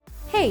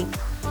Hey,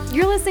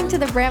 you're listening to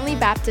the Bramley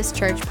Baptist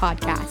Church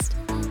podcast.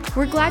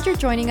 We're glad you're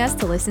joining us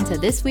to listen to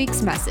this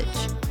week's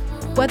message.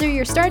 Whether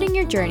you're starting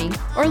your journey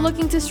or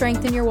looking to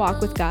strengthen your walk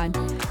with God,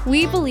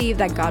 we believe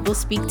that God will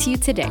speak to you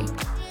today.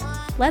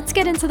 Let's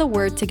get into the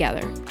Word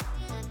together.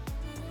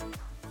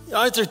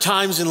 Aren't there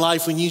times in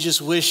life when you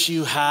just wish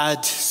you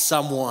had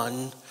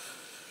someone,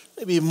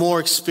 maybe more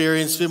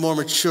experienced, a bit more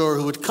mature,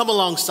 who would come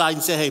alongside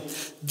and say, hey,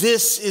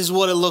 this is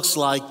what it looks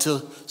like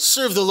to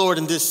serve the Lord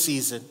in this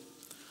season.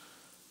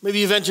 Maybe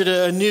you've entered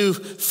a new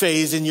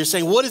phase and you're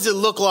saying, what does it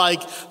look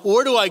like?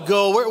 Where do I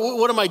go?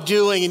 What am I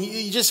doing? And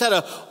you just had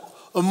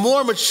a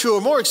more mature,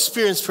 more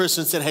experienced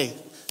person said, hey,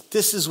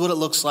 this is what it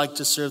looks like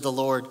to serve the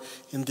Lord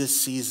in this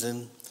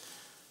season.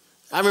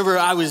 I remember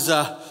I was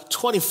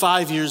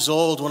 25 years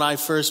old when I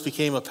first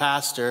became a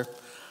pastor,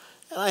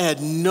 and I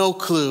had no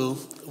clue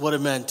what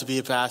it meant to be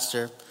a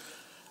pastor.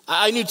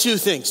 I knew two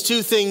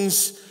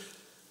things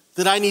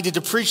that I needed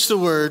to preach the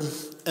word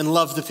and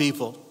love the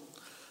people.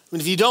 I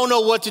mean, if you don't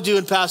know what to do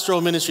in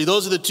pastoral ministry,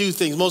 those are the two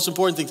things, most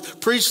important things.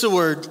 Preach the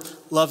word,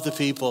 love the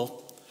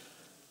people.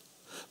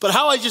 But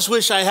how I just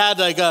wish I had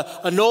like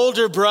an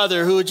older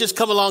brother who would just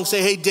come along and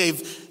say, hey,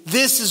 Dave,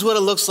 this is what it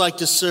looks like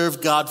to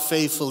serve God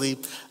faithfully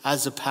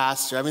as a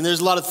pastor. I mean, there's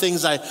a lot of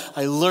things I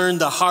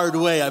learned the hard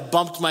way. I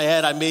bumped my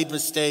head. I made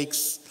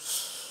mistakes.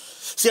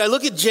 See, I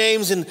look at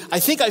James and I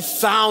think I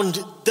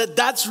found that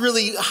that's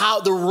really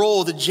how the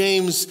role that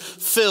James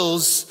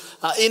fills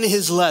in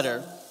his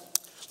letter.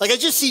 Like I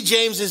just see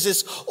James as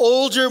this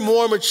older,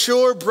 more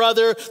mature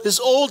brother, this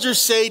older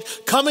sage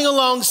coming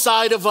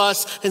alongside of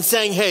us and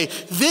saying, hey,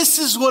 this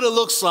is what it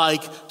looks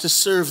like to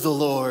serve the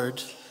Lord.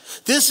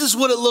 This is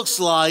what it looks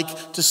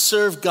like to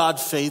serve God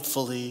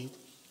faithfully.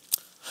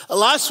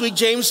 Last week,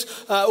 James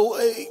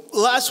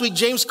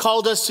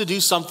called us to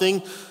do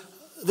something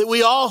that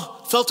we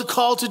all felt a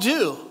call to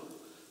do,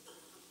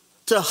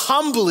 to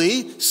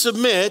humbly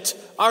submit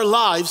our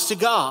lives to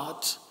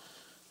God.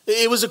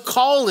 It was a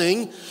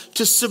calling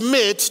to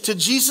submit to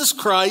Jesus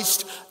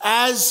Christ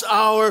as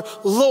our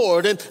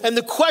Lord. And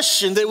the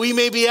question that we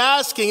may be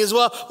asking is,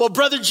 well,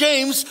 Brother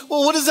James,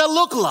 what does that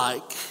look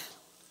like?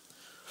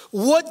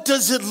 What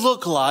does it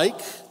look like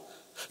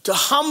to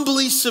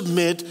humbly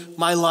submit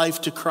my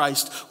life to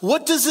Christ?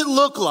 What does it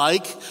look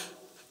like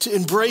to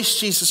embrace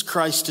Jesus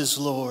Christ as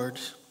Lord?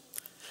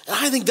 And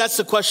I think that's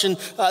the question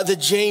that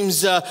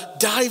James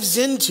dives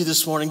into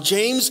this morning.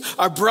 James,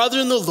 our brother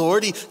in the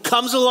Lord, he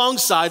comes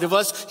alongside of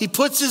us. He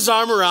puts his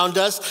arm around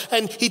us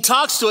and he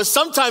talks to us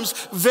sometimes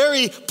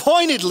very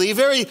pointedly,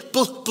 very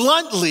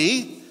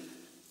bluntly.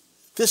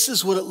 This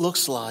is what it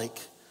looks like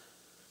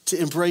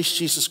to embrace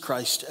Jesus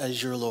Christ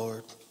as your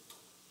Lord.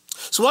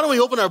 So why don't we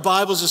open our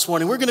Bibles this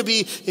morning? We're going to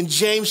be in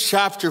James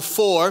chapter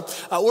 4.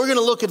 We're going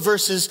to look at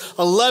verses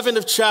 11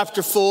 of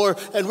chapter 4,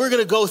 and we're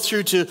going to go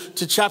through to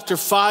chapter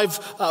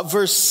 5,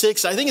 verse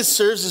 6. I think it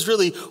serves as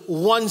really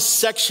one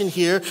section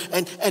here.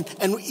 And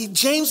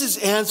James is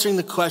answering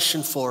the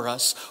question for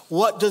us.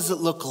 What does it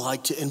look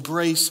like to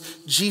embrace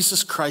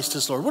Jesus Christ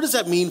as Lord? What does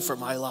that mean for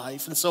my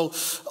life? And so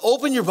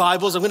open your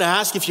Bibles. I'm going to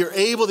ask if you're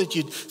able that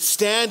you'd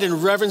stand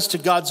in reverence to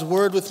God's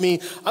word with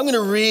me. I'm going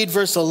to read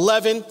verse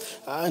 11.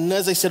 And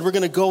as I said, we're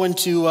going to go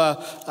into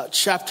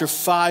chapter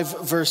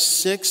 5, verse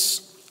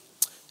 6.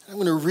 I'm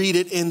going to read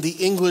it in the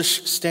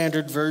English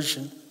Standard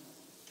Version.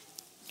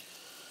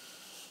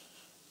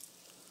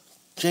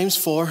 James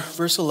 4,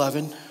 verse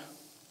 11.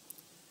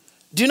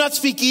 Do not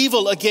speak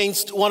evil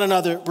against one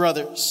another,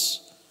 brothers.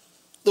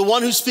 The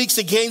one who speaks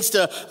against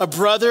a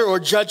brother or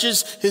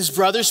judges his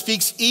brother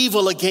speaks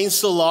evil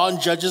against the law and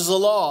judges the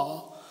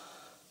law.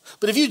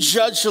 But if you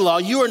judge the law,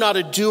 you are not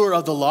a doer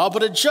of the law,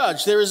 but a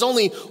judge. There is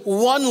only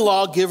one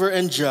lawgiver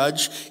and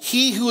judge,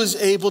 he who is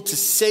able to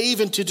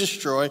save and to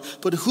destroy.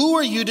 But who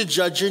are you to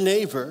judge your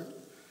neighbor?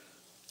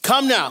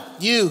 Come now,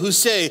 you who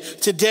say,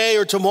 today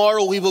or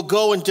tomorrow we will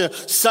go into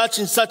such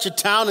and such a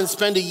town and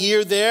spend a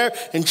year there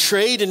and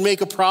trade and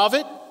make a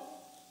profit.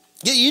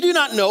 Yet you do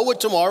not know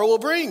what tomorrow will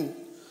bring.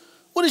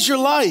 What is your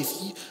life?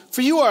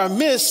 For you are a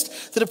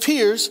mist that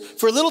appears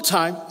for a little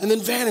time and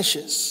then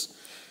vanishes.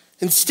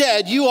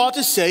 Instead, you ought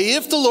to say,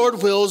 if the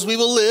Lord wills, we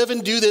will live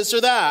and do this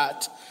or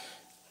that.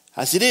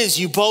 As it is,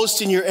 you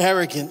boast in your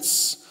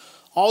arrogance.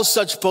 All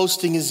such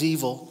boasting is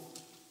evil.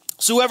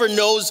 So whoever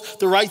knows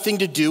the right thing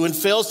to do and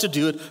fails to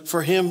do it,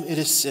 for him it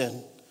is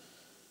sin.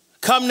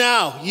 Come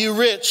now, you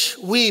rich,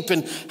 weep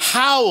and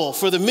howl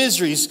for the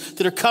miseries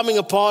that are coming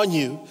upon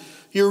you.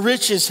 Your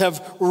riches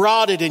have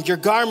rotted and your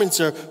garments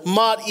are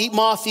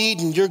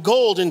moth-eaten. Your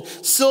gold and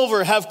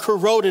silver have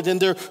corroded and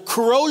their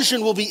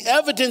corrosion will be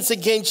evidence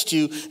against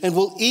you and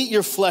will eat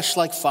your flesh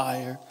like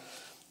fire.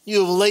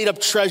 You have laid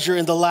up treasure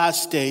in the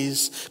last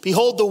days.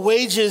 Behold, the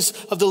wages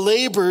of the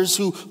laborers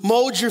who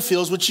mowed your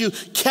fields, which you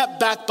kept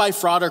back by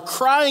fraud, are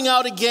crying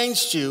out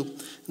against you.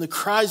 And the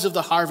cries of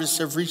the harvest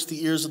have reached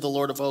the ears of the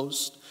Lord of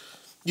hosts.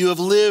 You have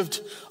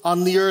lived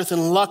on the earth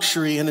in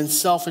luxury and in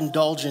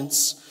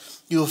self-indulgence.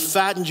 You have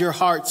fattened your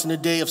hearts in a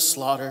day of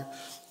slaughter.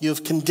 You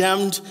have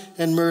condemned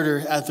and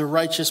murdered as the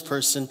righteous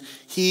person.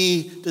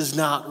 He does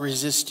not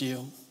resist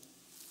you.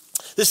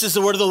 This is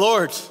the word of the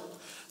Lord.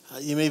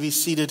 You may be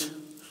seated.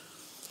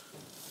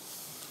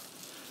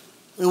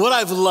 What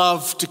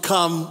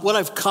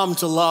I've come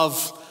to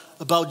love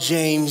about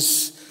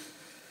James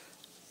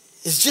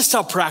is just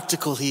how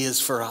practical he is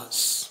for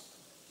us.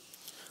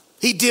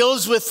 He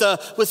deals with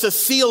the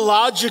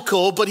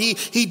theological, but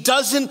he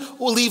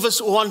doesn't leave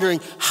us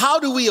wondering, how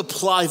do we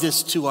apply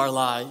this to our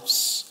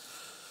lives?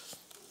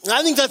 And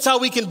I think that's how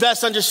we can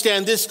best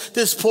understand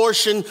this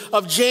portion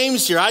of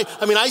James here.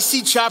 I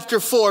see chapter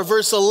 4,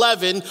 verse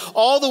 11,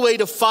 all the way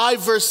to 5,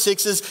 verse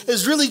 6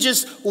 is really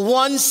just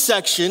one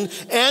section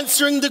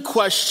answering the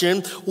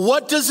question,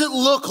 what does it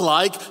look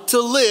like to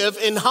live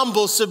in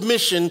humble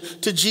submission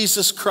to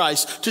Jesus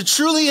Christ, to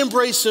truly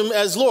embrace him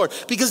as Lord?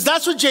 Because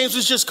that's what James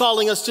was just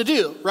calling us to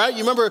do, right?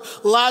 You remember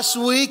last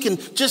week and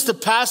just the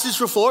passage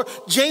before,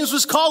 James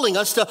was calling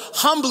us to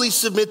humbly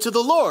submit to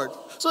the Lord.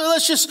 So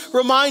let's just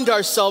remind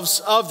ourselves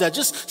of that.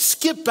 Just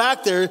skip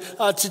back there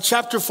to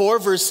chapter 4,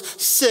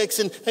 verse 6,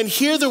 and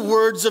hear the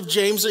words of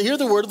James, hear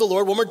the word of the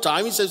Lord one more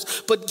time. He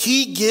says, but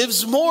he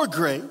gives more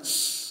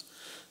grace.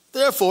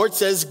 Therefore, it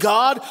says,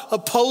 God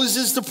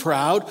opposes the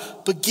proud,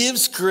 but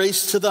gives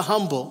grace to the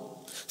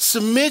humble.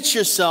 Submit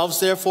yourselves,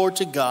 therefore,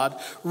 to God.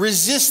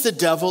 Resist the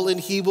devil, and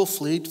he will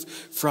flee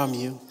from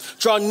you.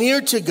 Draw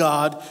near to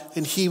God,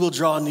 and he will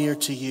draw near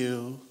to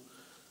you.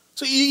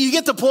 So you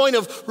get the point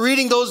of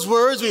reading those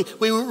words.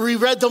 We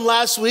reread them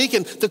last week,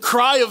 and the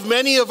cry of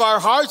many of our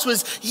hearts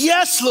was,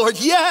 yes, Lord,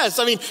 yes.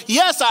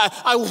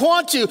 I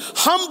want to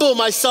humble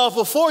myself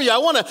before you. I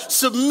want to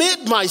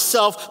submit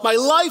myself, my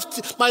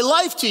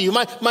life to you.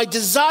 My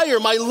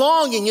desire, my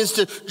longing is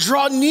to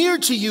draw near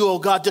to you, oh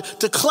God,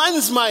 to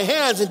cleanse my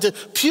hands and to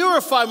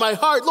purify my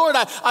heart. Lord,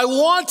 I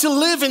want to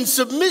live in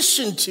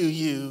submission to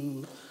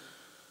you.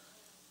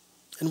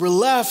 And we're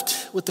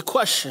left with the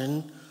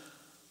question,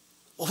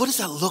 well, what does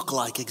that look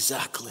like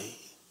exactly?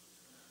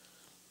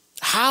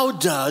 How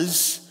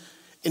does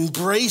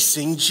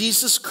embracing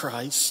Jesus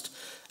Christ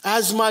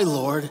as my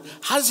Lord,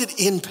 how does it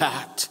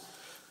impact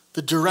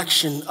the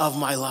direction of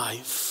my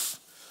life?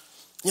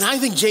 And I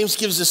think James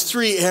gives us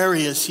three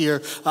areas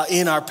here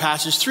in our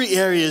passage, three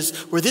areas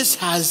where this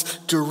has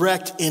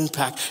direct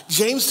impact.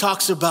 James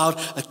talks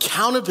about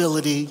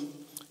accountability,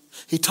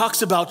 he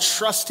talks about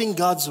trusting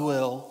God's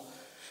will,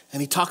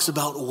 and he talks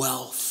about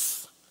wealth.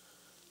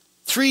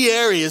 Three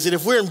areas that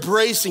if we're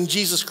embracing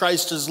Jesus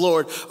Christ as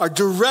Lord are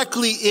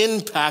directly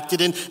impacted.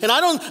 And I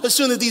don't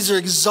assume that these are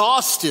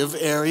exhaustive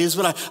areas,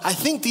 but I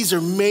think these are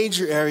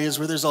major areas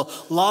where there's a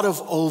lot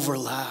of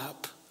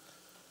overlap.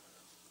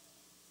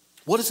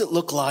 What does it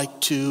look like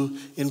to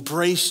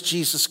embrace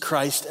Jesus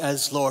Christ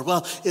as Lord?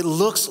 Well, it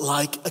looks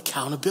like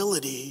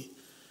accountability.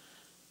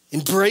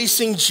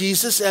 Embracing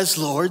Jesus as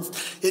Lord,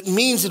 it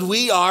means that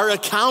we are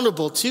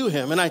accountable to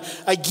him. And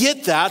I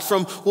get that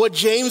from what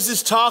James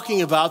is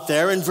talking about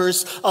there in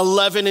verse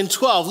 11 and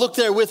 12. Look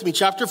there with me,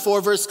 chapter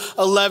 4, verse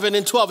 11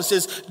 and 12. It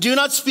says, do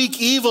not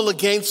speak evil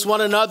against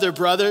one another,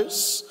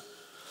 brothers.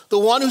 The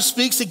one who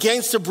speaks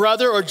against a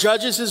brother or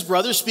judges his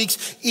brother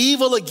speaks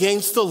evil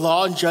against the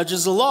law and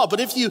judges the law. But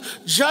if you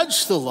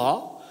judge the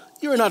law,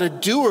 you are not a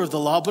doer of the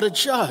law, but a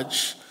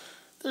judge.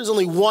 There's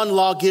only one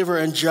lawgiver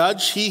and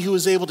judge, he who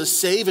is able to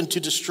save and to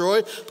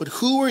destroy. But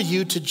who are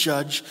you to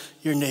judge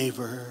your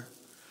neighbor?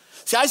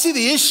 See, I see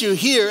the issue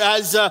here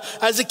as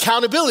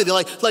accountability.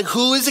 Like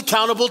who is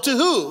accountable to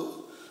who?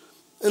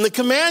 And the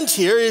command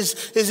here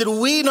is that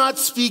we not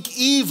speak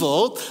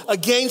evil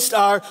against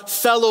our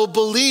fellow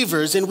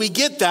believers. And we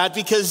get that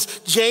because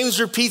James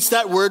repeats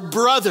that word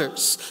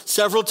brothers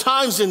several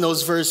times in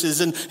those verses.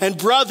 And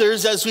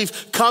brothers, as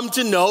we've come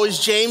to know, is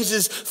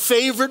James's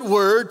favorite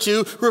word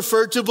to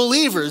refer to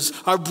believers,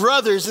 our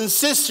brothers and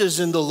sisters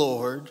in the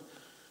Lord.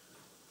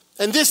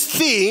 And this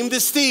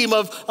theme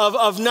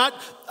of not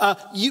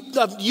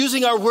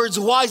using our words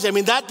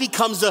wisely, that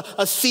becomes a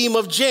theme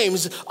of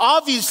James.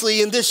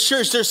 Obviously, in this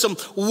church, there's some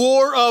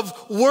war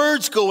of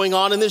words going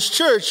on in this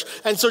church.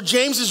 And so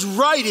James is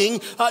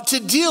writing to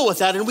deal with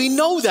that. And we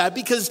know that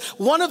because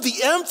one of the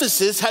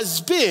emphasis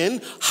has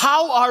been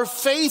how our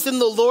faith in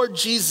the Lord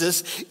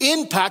Jesus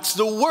impacts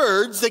the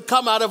words that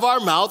come out of our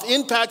mouth,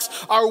 impacts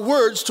our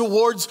words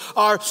towards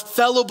our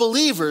fellow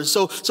believers.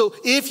 So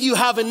if you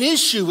have an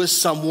issue with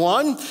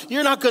someone,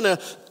 you're not going to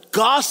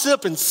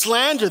gossip and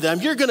slander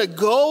them. You're going to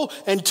go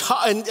and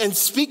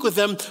speak with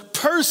them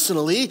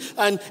personally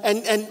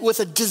and with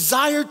a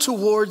desire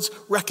towards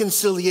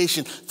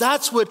reconciliation.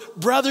 That's what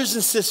brothers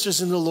and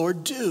sisters in the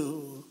Lord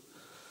do.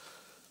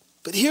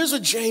 But here's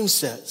what James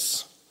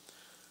says,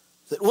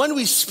 that when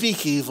we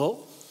speak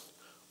evil,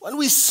 when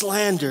we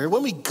slander,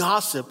 when we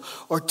gossip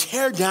or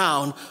tear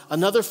down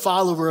another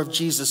follower of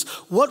Jesus,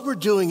 what we're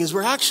doing is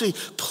we're actually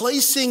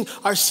placing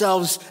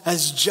ourselves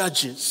as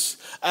judges,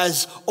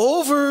 as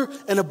over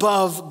and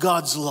above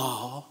God's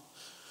law.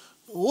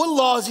 What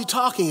law is he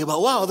talking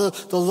about? Well,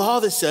 the law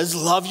that says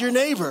love your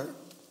neighbor.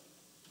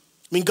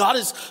 God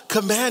has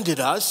commanded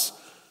us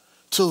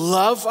to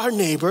love our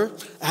neighbor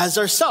as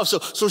ourselves.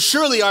 So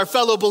surely our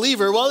fellow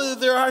believer, well,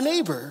 they're our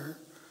neighbor.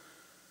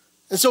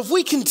 And so if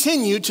we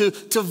continue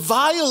to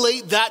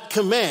violate that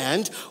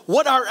command,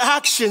 what our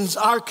actions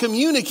are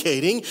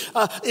communicating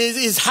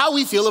is how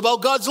we feel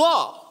about God's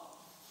law.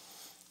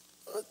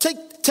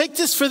 Take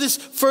this for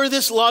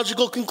this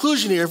logical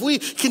conclusion here. If we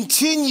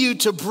continue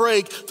to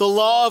break the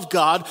law of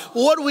God,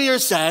 what we are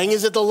saying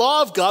is that the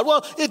law of God,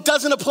 well, it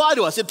doesn't apply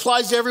to us. It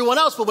applies to everyone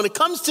else. But when it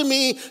comes to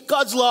me,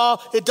 God's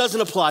law, it doesn't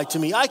apply to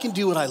me. I can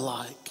do what I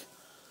like.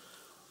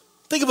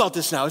 Think about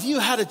this now. If you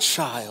had a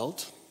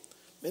child,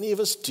 many of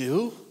us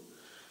do,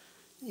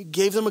 you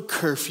gave them a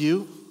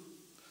curfew,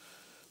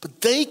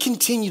 but they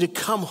continue to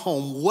come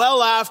home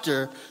well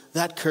after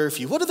that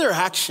curfew. What are their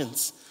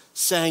actions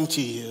saying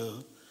to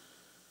you?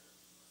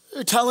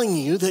 They're telling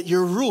you that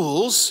your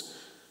rules,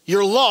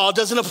 your law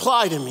doesn't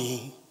apply to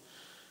me.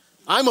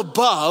 I'm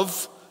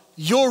above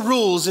your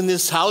rules in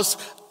this house.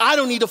 I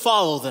don't need to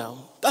follow them.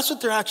 That's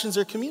what their actions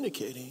are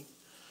communicating.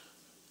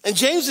 And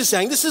James is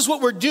saying this is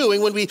what we're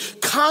doing when we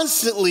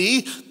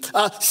constantly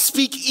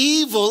speak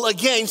evil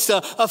against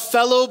a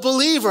fellow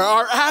believer.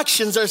 Our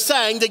actions are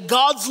saying that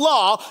God's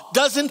law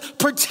doesn't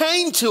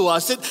pertain to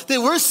us, that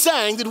we're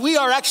saying that we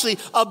are actually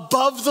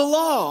above the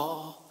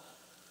law.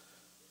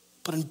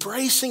 But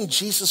embracing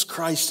Jesus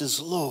Christ as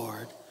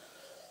Lord,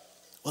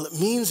 well, it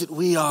means that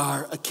we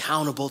are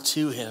accountable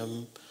to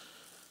him.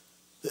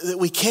 That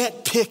we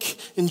can't pick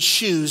and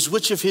choose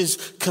which of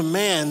his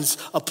commands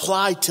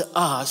apply to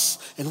us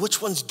and which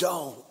ones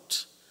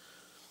don't.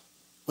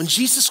 When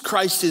Jesus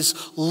Christ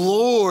is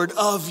Lord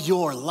of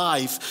your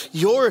life,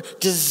 your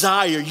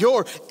desire,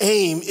 your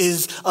aim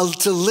is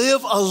to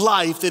live a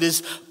life that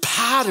is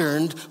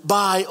patterned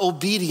by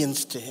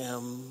obedience to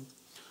him.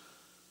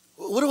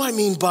 What do I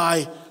mean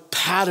by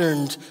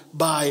patterned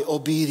by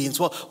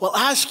obedience? Well,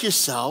 ask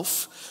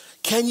yourself,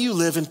 can you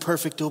live in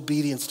perfect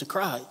obedience to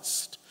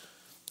Christ?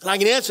 And I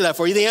can answer that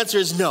for you. The answer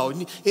is no.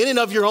 In and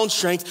of your own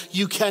strength,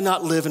 you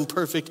cannot live in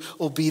perfect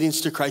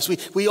obedience to Christ.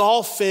 We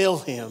all fail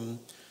him.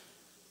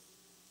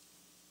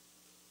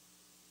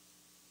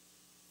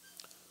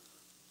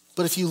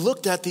 But if you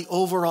looked at the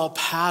overall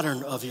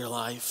pattern of your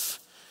life,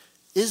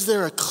 is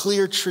there a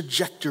clear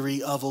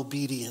trajectory of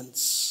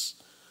obedience?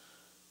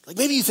 Like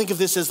maybe you think of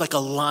this as like a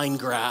line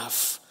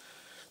graph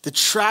that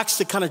tracks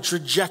the kind of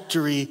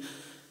trajectory.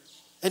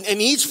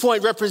 And each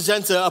point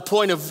represents a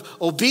point of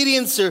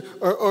obedience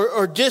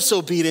or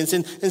disobedience.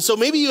 And so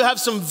maybe you have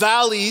some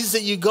valleys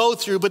that you go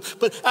through,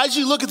 but as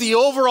you look at the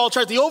overall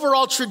chart, the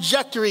overall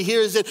trajectory here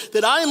is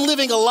that I am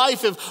living a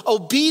life of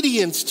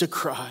obedience to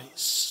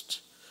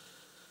Christ.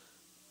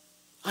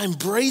 I'm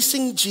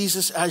embracing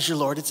Jesus as your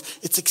Lord.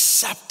 It's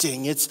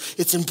accepting,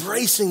 it's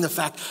embracing the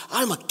fact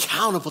I'm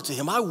accountable to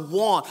him. I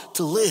want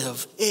to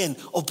live in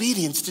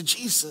obedience to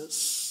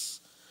Jesus.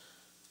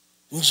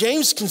 And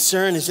James'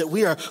 concern is that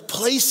we are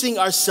placing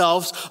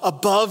ourselves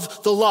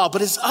above the law.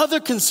 But his other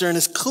concern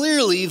is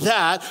clearly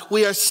that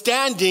we are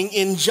standing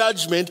in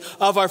judgment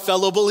of our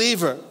fellow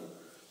believer.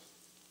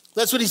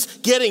 That's what he's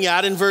getting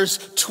at in verse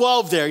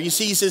 12 there. You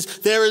see, he says,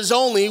 there is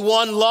only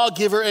one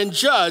lawgiver and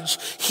judge,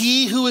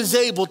 he who is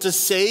able to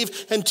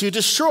save and to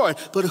destroy.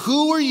 But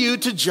who are you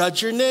to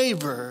judge your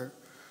neighbor?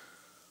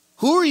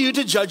 Who are you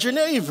to judge your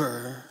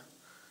neighbor?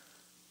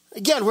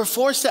 Again, we're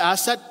forced to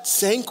ask that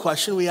same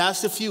question we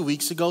asked a few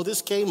weeks ago.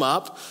 This came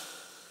up.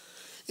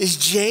 Is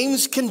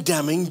James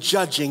condemning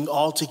judging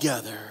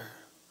altogether?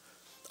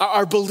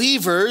 Are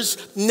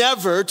believers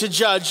never to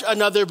judge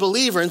another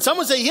believer? And some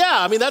would say,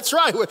 yeah, that's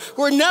right.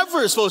 We're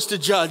never supposed to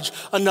judge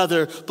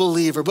another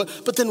believer.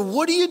 But then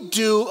what do you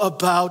do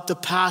about the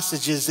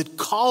passages that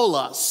call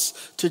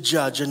us to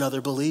judge another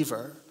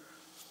believer?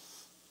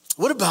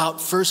 What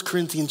about 1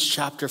 Corinthians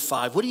chapter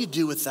 5? What do you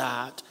do with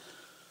that?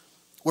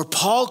 Where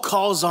Paul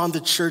calls on the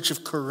church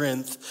of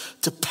Corinth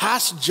to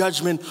pass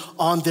judgment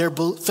on their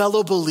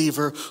fellow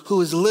believer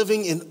who is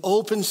living in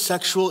open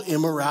sexual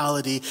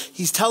immorality.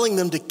 He's telling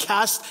them to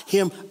cast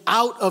him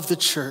out of the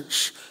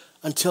church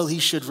until he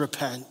should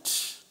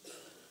repent.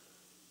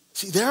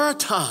 See, there are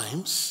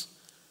times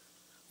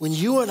when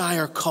you and I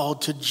are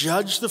called to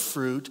judge the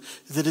fruit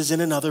that is in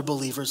another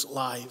believer's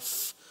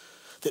life.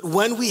 That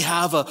when we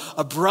have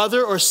a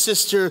brother or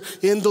sister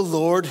in the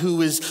Lord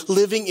who is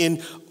living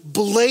in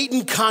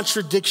blatant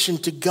contradiction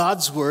to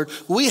God's word,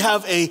 we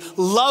have a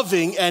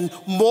loving and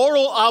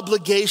moral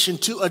obligation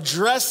to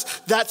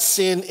address that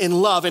sin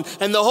in love.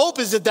 And the hope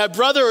is that that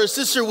brother or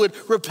sister would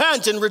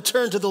repent and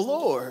return to the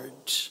Lord.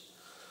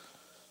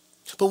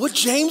 But what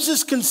James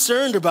is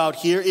concerned about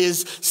here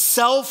is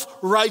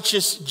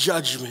self-righteous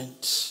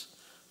judgment.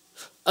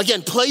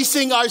 Again,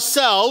 placing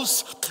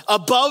ourselves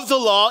above the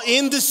law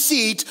in the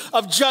seat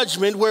of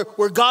judgment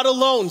where God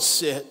alone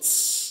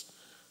sits.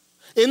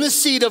 In the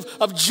seat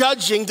of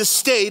judging the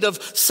state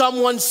of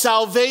someone's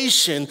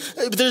salvation.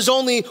 There's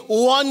only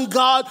one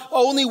God,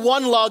 only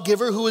one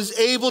lawgiver who is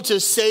able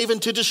to save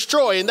and to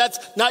destroy, and that's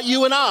not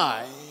you and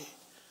I.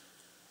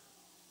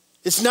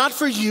 It's not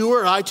for you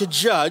or I to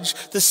judge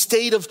the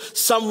state of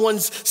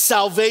someone's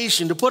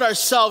salvation, to put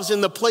ourselves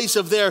in the place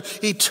of their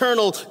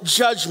eternal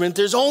judgment.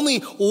 There's only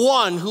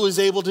one who is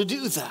able to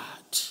do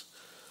that.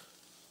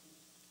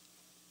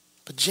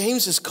 But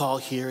James's call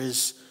here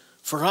is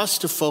for us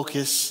to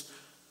focus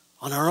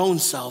on our own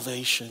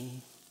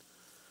salvation.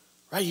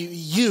 Right?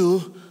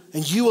 You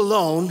and you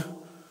alone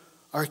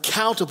are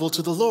accountable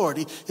to the Lord.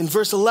 In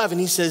verse 11,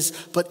 he says,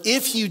 but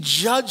if you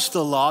judge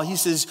the law, he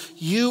says,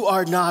 you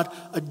are not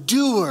a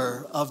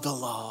doer of the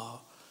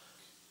law.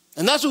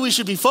 And that's what we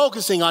should be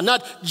focusing on,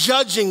 not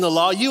judging the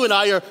law. You and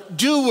I are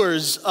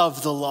doers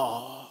of the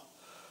law.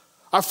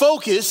 Our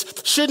focus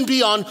shouldn't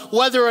be on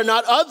whether or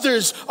not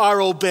others are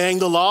obeying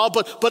the law,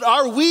 but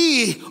are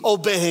we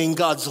obeying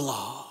God's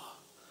law?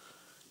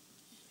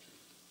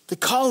 The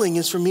calling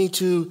is for me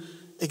to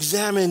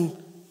examine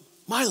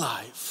my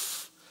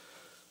life.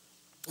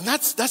 And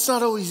that's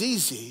not always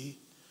easy.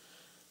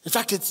 In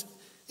fact,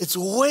 it's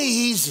way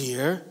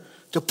easier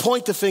to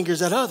point the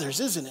fingers at others,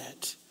 isn't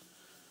it?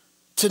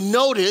 To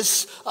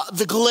notice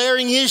the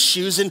glaring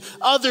issues in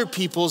other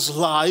people's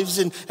lives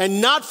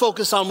and not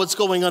focus on what's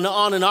going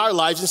on in our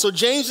lives. And so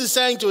James is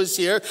saying to us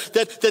here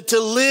that to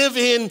live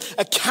in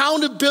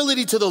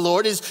accountability to the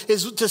Lord is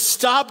to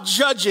stop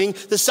judging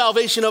the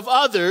salvation of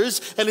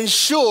others and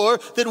ensure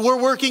that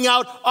we're working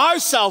out our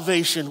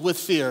salvation with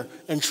fear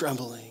and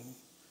trembling.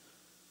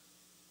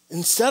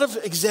 Instead of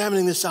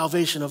examining the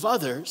salvation of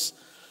others,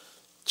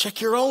 check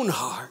your own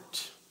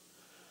heart.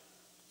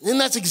 And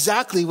that's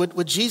exactly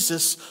what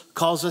Jesus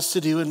calls us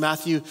to do in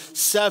Matthew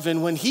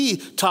 7 when he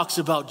talks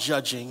about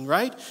judging,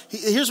 right?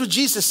 Here's what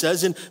Jesus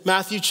says in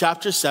Matthew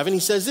chapter 7. He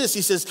says this,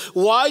 he says,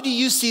 why do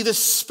you see the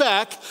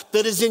speck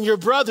that is in your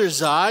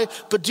brother's eye,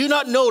 but do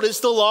not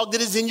notice the log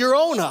that is in your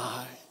own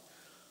eye?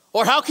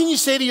 Or how can you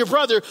say to your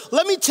brother,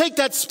 let me take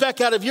that speck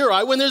out of your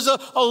eye when there's a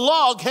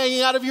log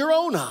hanging out of your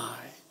own eye?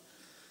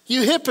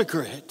 You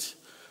hypocrite.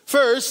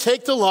 First,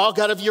 take the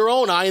log out of your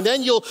own eye, and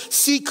then you'll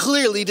see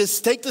clearly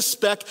to take the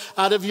speck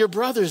out of your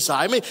brother's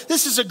eye. I mean,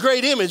 this is a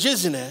great image,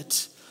 isn't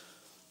it?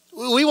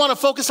 We want to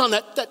focus on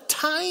that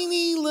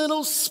tiny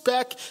little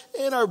speck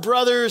in our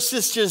brother or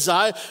sister's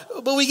eye,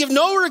 but we give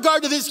no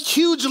regard to this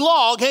huge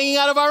log hanging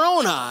out of our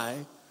own eye.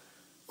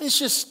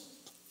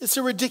 It's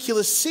a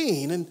ridiculous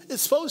scene, and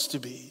it's supposed to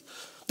be.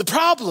 The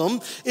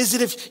problem is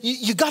that if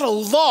you got a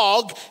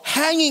log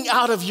hanging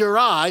out of your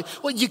eye,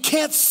 well, you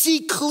can't see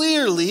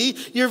clearly,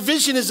 your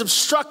vision is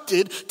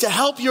obstructed to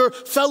help your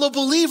fellow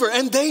believer,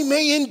 and they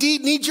may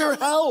indeed need your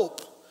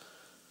help.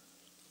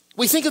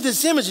 We think of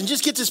this image and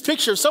just get this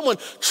picture of someone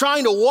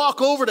trying to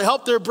walk over to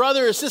help their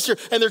brother or sister,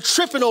 and they're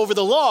tripping over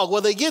the log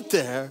while they get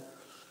there.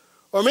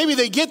 Or maybe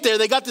they get there,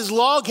 they got this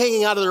log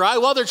hanging out of their eye.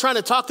 While they're trying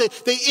to talk,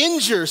 they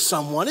injure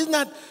someone. Isn't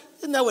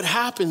that what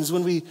happens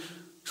when we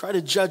try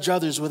to judge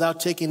others without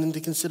taking into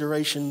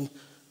consideration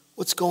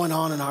what's going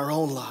on in our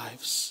own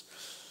lives?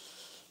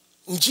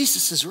 And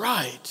Jesus is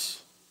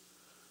right.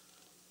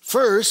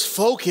 First,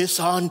 focus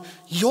on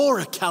your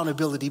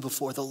accountability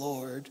before the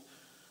Lord.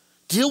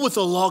 Deal with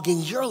the log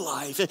in your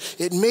life.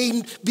 It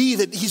may be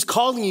that he's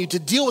calling you to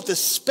deal with the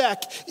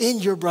speck in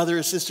your brother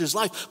or sister's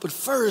life. But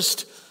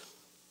first,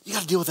 you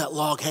got to deal with that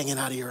log hanging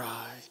out of your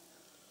eye.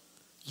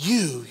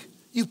 You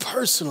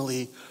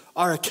personally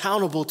are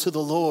accountable to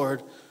the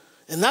Lord.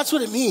 And that's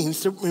what it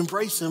means to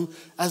embrace him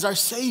as our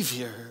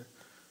Savior.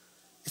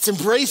 It's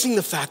embracing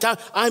the fact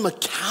I'm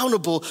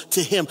accountable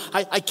to him.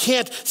 I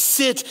can't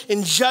sit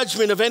in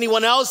judgment of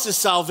anyone else's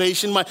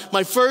salvation.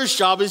 My first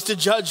job is to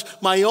judge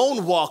my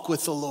own walk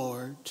with the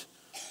Lord.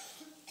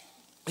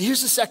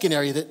 Here's the second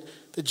area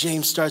that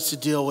James starts to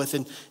deal with.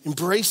 And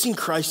embracing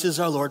Christ as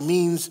our Lord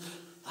means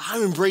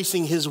I'm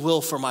embracing his will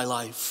for my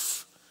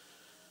life.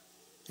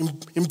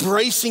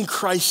 Embracing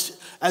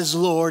Christ as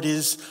Lord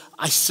is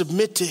I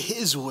submit to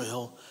his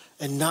will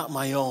and not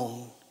my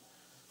own.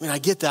 I mean, I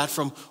get that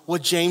from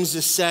what James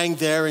is saying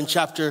there in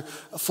chapter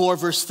 4,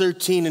 verse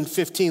 13 and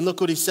 15. Look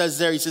what he says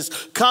there. He says,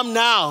 come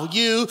now,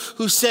 you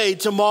who say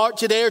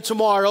today or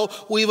tomorrow,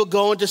 we will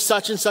go into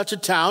such and such a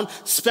town,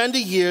 spend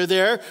a year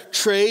there,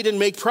 trade and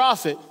make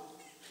profit.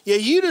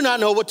 Yet you do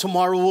not know what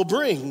tomorrow will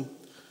bring.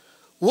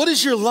 What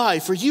is your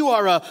life? For you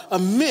are a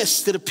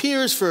mist that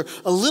appears for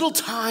a little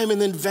time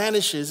and then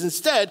vanishes.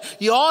 Instead,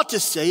 you ought to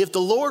say, if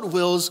the Lord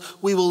wills,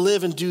 we will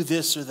live and do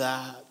this or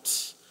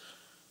that.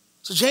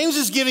 So James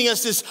is giving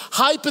us this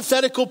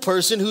hypothetical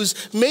person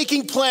who's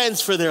making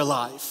plans for their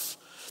life.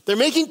 They're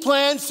making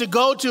plans to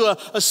go to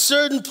a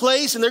certain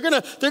place, and they're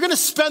gonna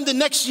spend the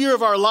next year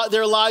of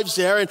their lives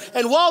there.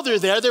 And while they're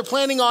there, they're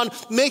planning on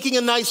making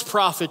a nice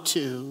profit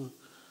too.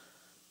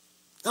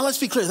 Now let's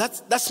be clear,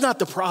 that's not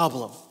the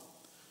problem.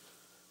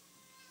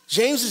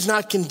 James is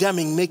not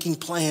condemning making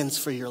plans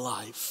for your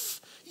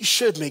life. You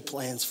should make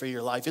plans for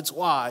your life. It's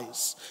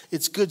wise.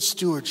 It's good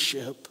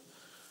stewardship.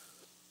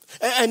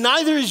 And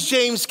neither is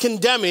James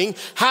condemning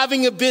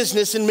having a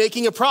business and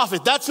making a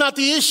profit. That's not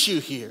the issue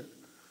here.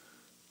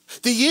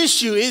 The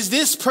issue is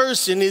this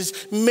person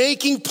is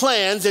making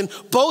plans and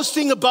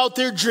boasting about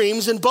their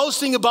dreams and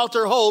boasting about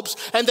their hopes,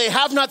 and they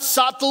have not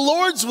sought the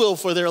Lord's will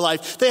for their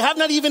life. They have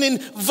not even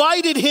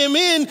invited him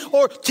in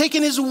or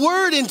taken his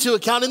word into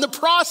account in the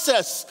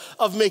process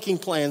of making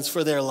plans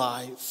for their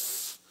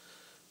life.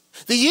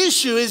 The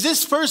issue is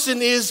this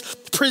person is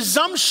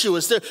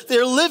presumptuous.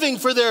 They're living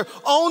for their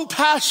own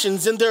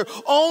passions and their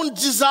own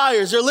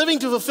desires. They're living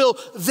to fulfill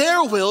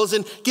their wills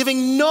and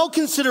giving no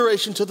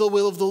consideration to the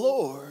will of the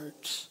Lord.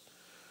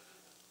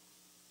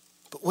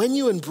 But when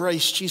you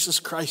embrace Jesus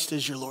Christ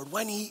as your Lord,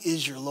 when he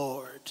is your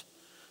Lord,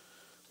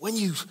 when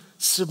you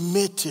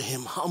submit to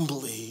him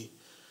humbly,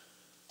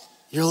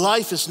 your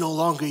life is no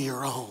longer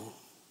your own.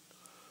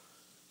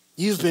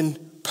 You've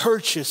been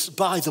purchased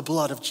by the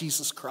blood of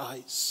Jesus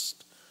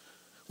Christ.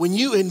 When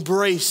you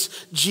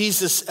embrace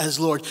Jesus as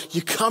Lord,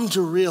 you come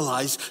to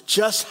realize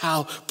just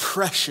how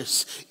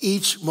precious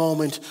each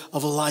moment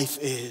of life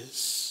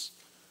is.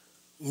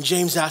 And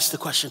James asked the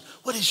question,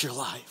 what is your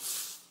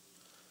life?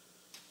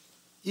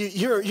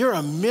 You're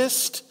a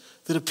mist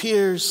that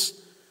appears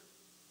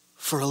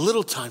for a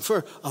little time,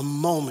 for a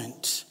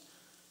moment,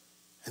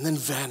 and then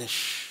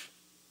vanish.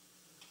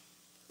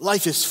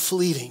 Life is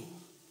fleeting.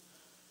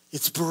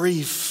 It's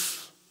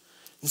brief.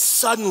 And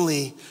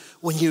suddenly,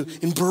 when you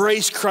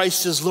embrace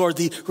Christ as Lord,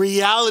 the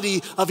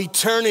reality of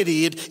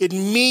eternity, it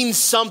means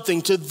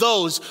something to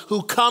those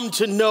who come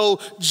to know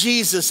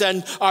Jesus,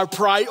 and our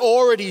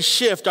priorities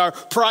shift, our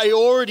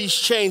priorities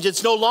change.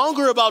 It's no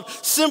longer about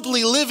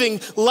simply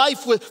living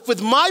life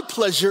with my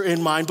pleasure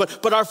in mind,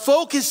 but our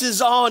focus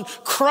is on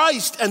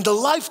Christ and the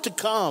life to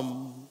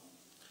come.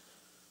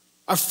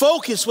 Our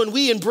focus when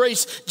we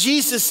embrace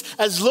Jesus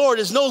as Lord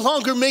is no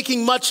longer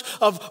making much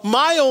of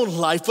my own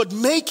life, but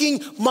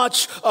making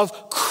much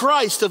of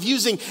Christ, of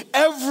using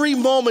every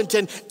moment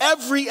and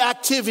every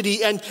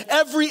activity and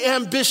every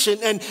ambition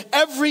and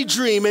every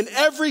dream and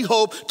every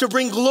hope to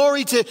bring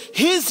glory to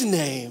his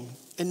name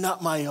and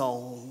not my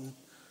own.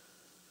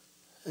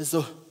 As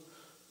the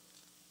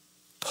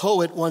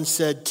poet once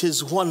said,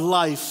 "'Tis one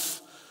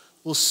life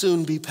will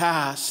soon be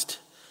past,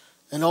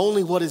 and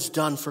only what is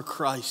done for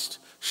Christ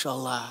shall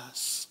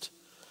last."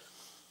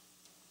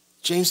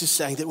 James is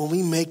saying that when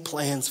we make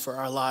plans for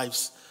our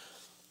lives,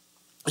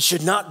 it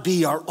should not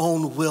be our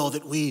own will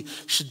that we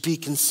should be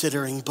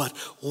considering, but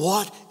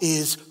what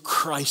is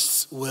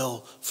Christ's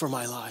will for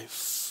my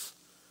life?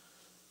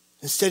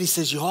 Instead, he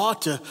says you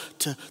ought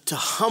to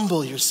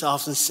humble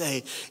yourselves and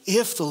say,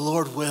 if the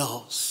Lord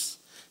wills,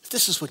 if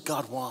this is what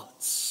God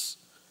wants,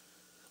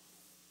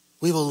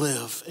 we will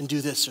live and do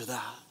this or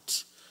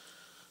that.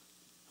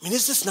 I mean,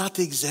 is this not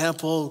the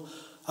example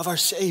of our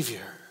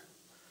Savior?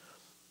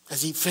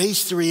 As he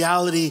faced the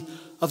reality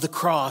of the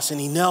cross and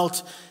he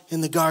knelt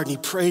in the garden, he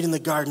prayed in the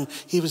garden,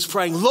 he was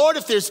praying, Lord,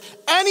 if there's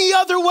any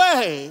other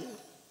way,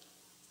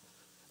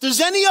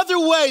 there's any other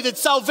way that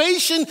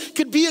salvation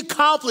could be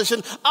accomplished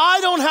and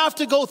I don't have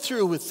to go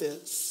through with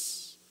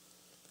this.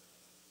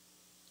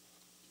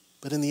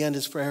 But in the end,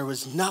 his prayer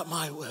was, not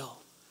my will,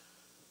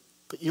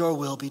 but your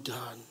will be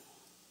done.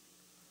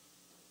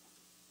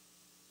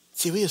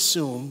 See, we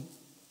assume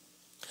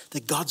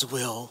that God's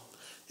will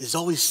is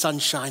always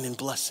sunshine and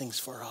blessings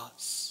for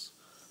us.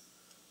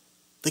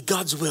 That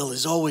God's will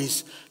is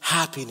always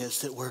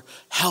happiness, that we're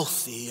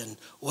healthy and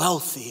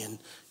wealthy, and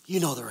you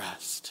know the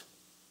rest.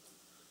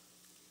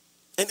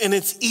 And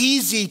it's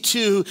easy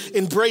to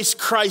embrace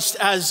Christ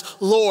as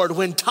Lord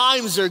when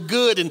times are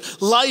good and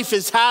life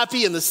is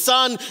happy and the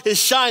sun is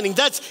shining.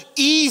 That's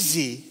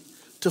easy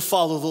to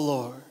follow the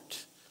Lord.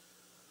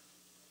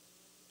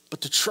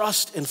 But to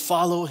trust and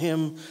follow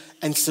him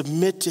and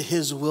submit to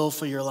his will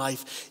for your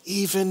life,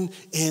 even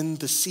in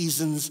the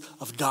seasons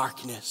of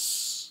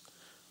darkness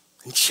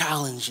and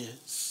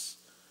challenges.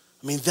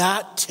 I mean,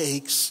 that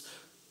takes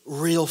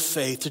real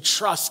faith, to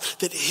trust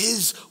that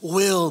his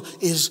will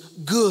is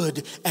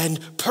good and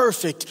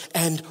perfect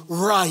and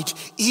right,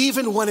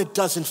 even when it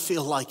doesn't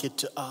feel like it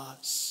to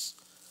us.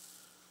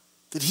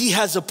 That he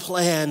has a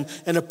plan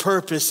and a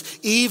purpose,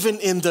 even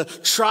in the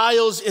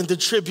trials and the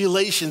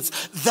tribulations.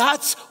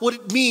 That's what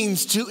it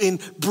means to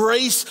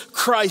embrace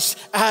Christ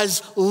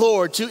as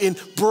Lord, to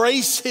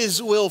embrace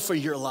his will for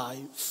your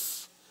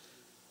life.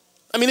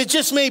 I mean, it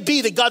just may be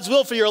that God's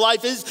will for your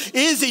life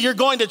is that you're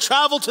going to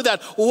travel to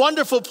that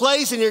wonderful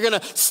place and you're going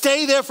to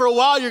stay there for a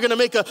while. You're going to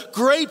make a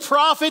great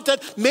profit.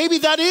 That maybe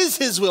that is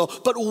his will.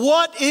 But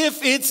what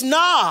if it's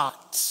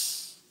not?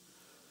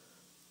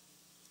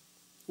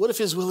 What if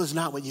his will is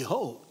not what you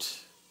hoped?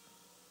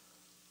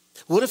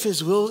 What if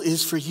his will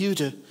is for you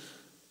to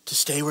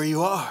stay where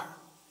you are?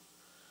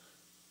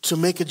 To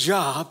take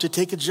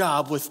a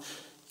job with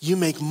you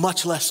make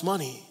much less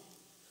money,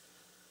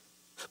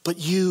 but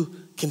you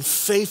can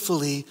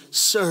faithfully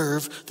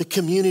serve the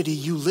community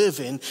you live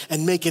in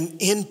and make an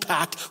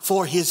impact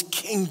for his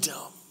kingdom.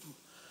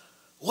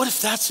 What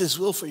if that's his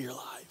will for your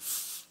life?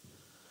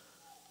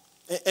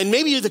 And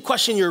maybe the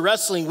question you're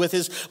wrestling with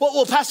is,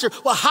 well, Pastor,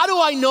 how do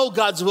I know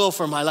God's will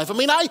for my life? I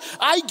mean,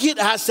 I get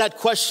asked that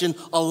question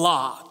a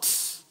lot.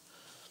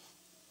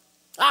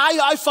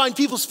 I find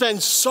people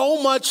spend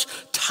so much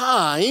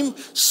time,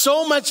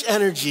 so much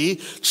energy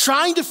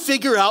trying to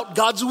figure out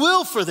God's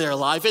will for their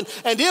life. And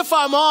if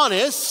I'm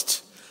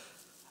honest,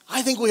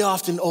 I think we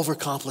often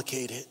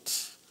overcomplicate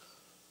it.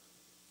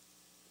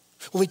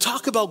 When we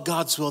talk about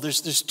God's will,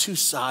 there's two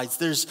sides.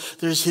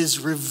 There's his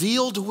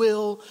revealed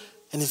will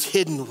and his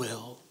hidden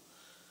will.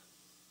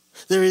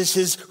 There is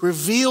his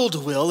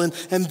revealed will, and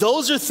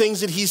those are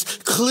things that he's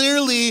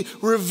clearly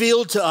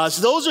revealed to us.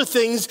 Those are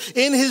things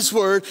in his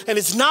word, and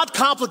it's not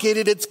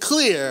complicated, it's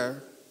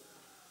clear.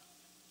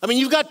 I mean,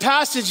 you've got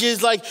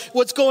passages like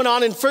what's going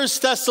on in 1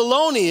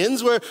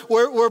 Thessalonians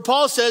where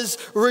Paul says,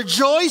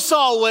 rejoice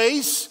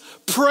always,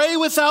 pray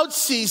without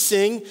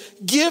ceasing,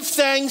 give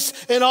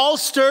thanks in all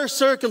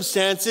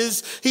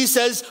circumstances. He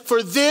says,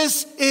 for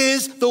this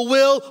is the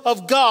will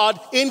of God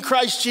in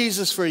Christ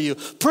Jesus for you.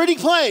 Pretty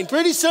plain,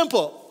 pretty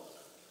simple.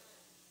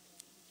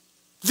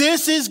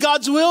 This is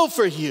God's will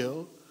for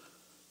you,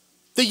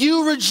 that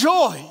you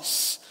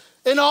rejoice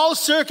in all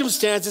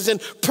circumstances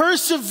and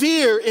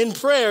persevere in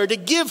prayer, to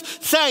give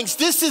thanks.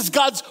 This is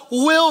God's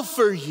will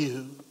for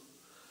you.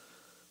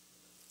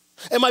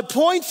 And my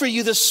point for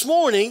you this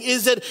morning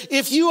is that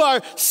if you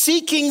are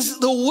seeking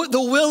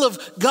the will of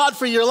God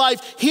for your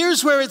life,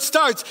 here's where it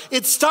starts.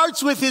 It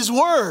starts with his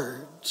word.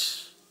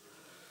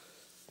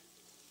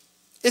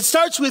 It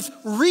starts with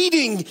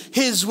reading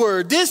his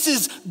word. This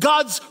is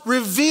God's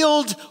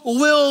revealed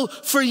will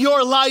for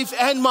your life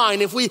and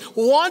mine. If we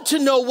want to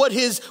know what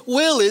his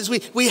will is,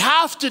 we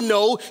have to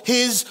know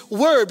his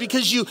word,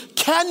 because you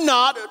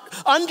cannot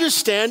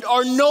understand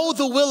or know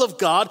the will of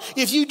God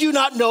if you do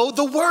not know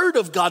the word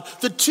of God.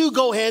 The two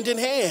go hand in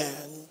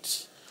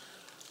hand.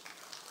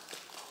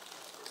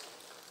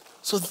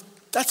 So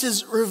that's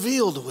his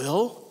revealed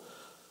will,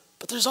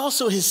 but there's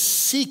also his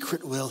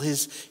secret will,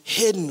 his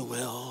hidden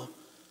will.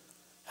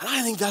 And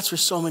I think that's where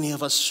so many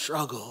of us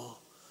struggle.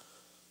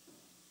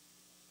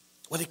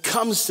 When it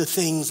comes to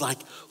things like,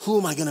 who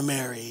am I going to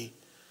marry?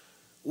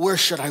 Where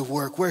should I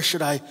work? Where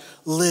should I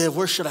live?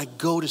 Where should I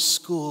go to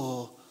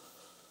school?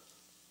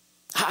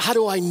 How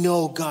do I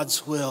know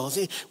God's will?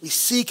 We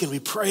seek and we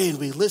pray and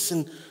we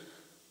listen.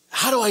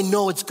 How do I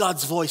know it's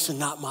God's voice and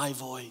not my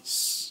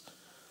voice?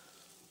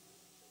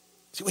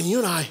 See, when you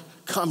and I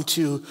come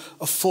to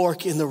a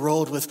fork in the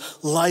road with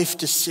life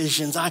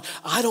decisions, I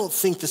don't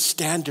think the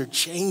standard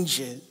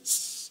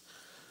changes.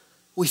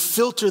 We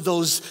filter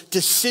those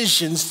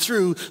decisions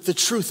through the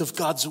truth of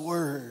God's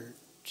word.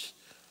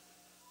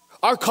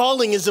 Our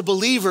calling as a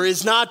believer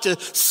is not to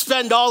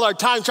spend all our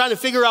time trying to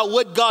figure out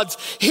what God's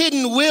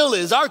hidden will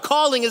is. Our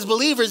calling as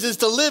believers is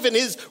to live in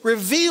his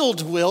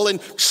revealed will and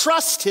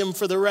trust him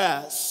for the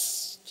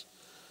rest.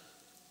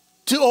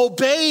 To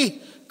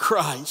obey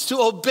Christ, to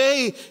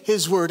obey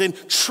his word and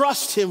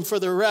trust him for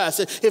the rest.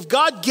 If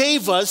God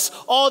gave us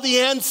all the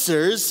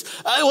answers,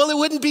 well, it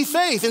wouldn't be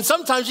faith. And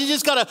sometimes you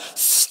just got to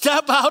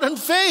step out in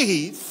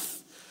faith.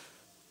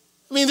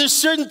 I mean, there's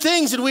certain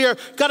things that we are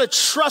got to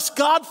trust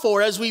God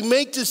for as we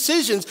make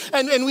decisions.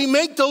 And we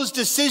make those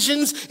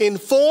decisions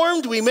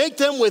informed. We make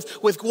them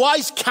with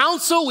wise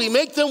counsel. We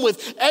make them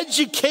with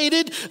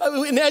educating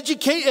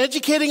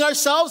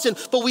ourselves.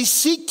 But we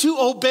seek to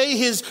obey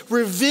his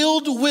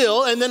revealed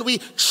will, and then we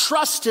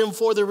trust him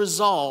for the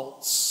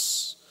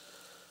results.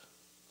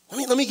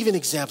 Let me give you an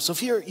example. So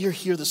if you're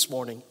here this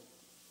morning,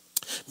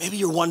 maybe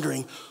you're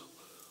wondering,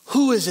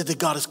 who is it that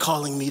God is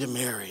calling me to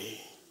marry?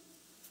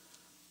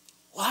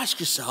 Well, ask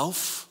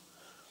yourself,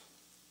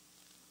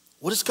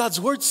 what does God's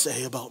word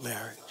say about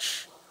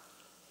marriage?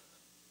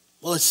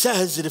 Well, it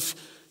says that if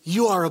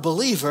you are a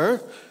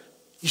believer,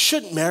 you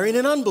shouldn't marry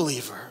an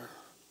unbeliever,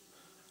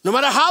 no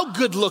matter how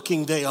good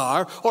looking they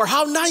are or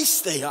how nice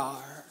they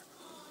are.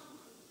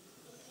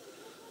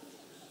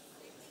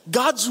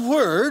 God's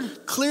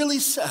word clearly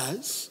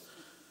says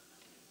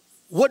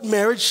what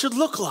marriage should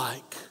look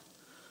like.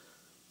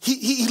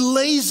 He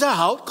lays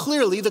out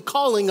clearly the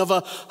calling of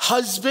a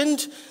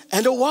husband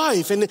and a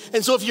wife. And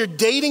so if you're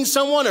dating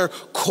someone or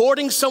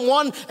courting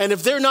someone, and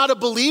if they're not a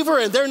believer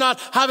and they're not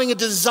having a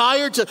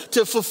desire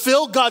to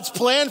fulfill God's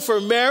plan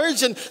for marriage,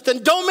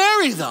 then don't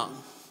marry them.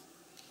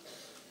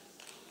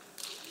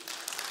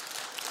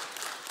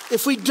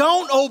 If we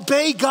don't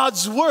obey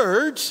God's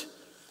word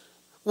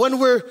when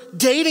we're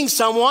dating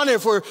someone,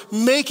 if we're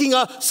making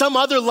some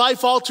other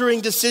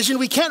life-altering decision,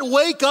 we can't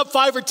wake up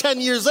 5 or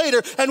 10 years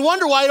later and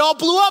wonder why it all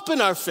blew up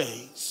in our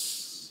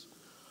face.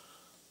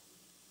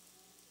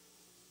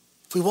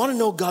 If we want to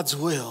know God's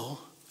will,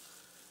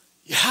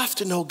 you have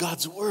to know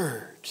God's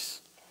word.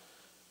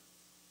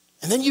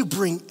 And then you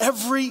bring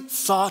every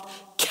thought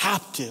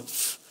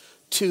captive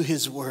to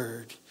his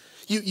word.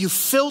 You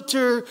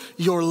filter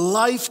your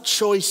life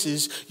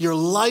choices, your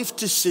life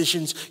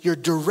decisions, your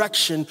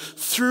direction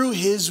through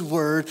his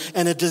word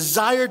and a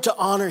desire to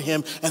honor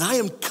him. And I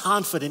am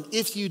confident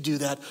if you do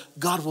that,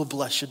 God will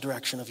bless the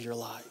direction of your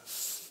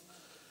life.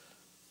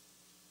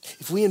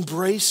 If we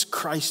embrace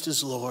Christ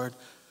as Lord,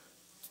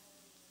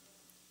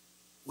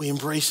 we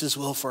embrace his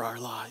will for our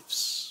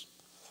lives.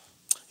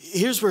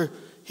 Here's where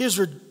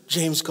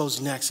James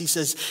goes next. He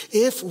says,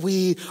 if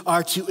we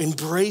are to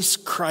embrace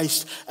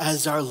Christ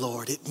as our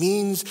Lord, it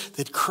means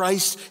that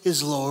Christ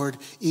is Lord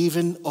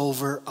even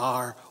over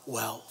our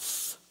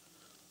wealth.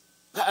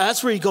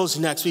 That's where he goes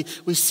next.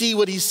 We see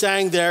what he's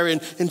saying there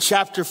in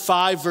chapter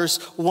 5, verse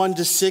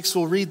 1-6.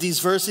 We'll read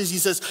these verses. He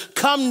says,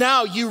 "Come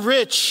now, you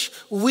rich,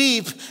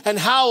 weep and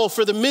howl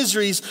for the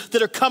miseries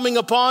that are coming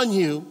upon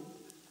you.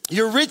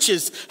 Your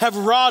riches have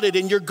rotted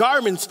and your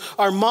garments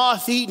are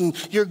moth-eaten.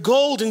 Your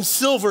gold and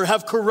silver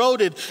have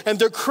corroded, and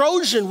their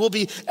corrosion will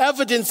be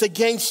evidence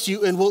against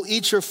you and will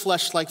eat your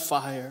flesh like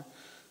fire.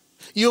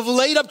 You have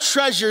laid up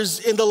treasures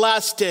in the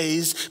last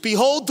days.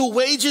 Behold, the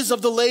wages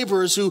of the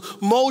laborers who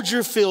mowed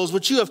your fields,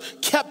 which you have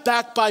kept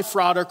back by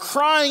fraud, are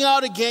crying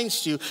out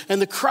against you.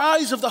 And the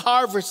cries of the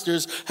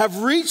harvesters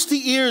have reached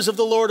the ears of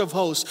the Lord of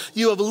hosts.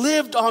 You have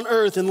lived on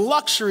earth in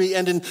luxury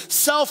and in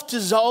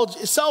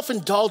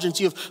self-indulgence.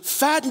 You have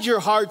fattened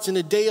your hearts in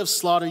a day of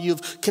slaughter. You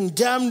have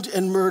condemned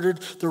and murdered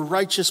the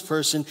righteous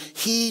person.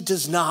 He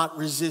does not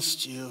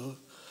resist you."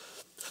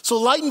 So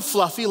light and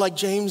fluffy, like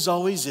James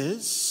always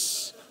is.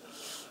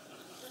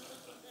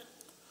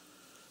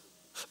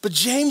 But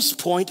James'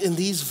 point in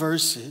these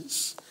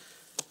verses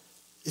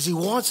is he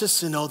wants us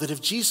to know that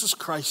if Jesus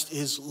Christ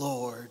is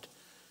Lord,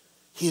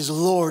 he is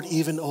Lord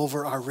even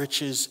over our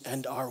riches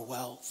and our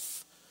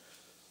wealth.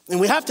 And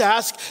we have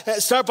to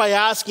start by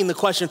asking the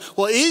question,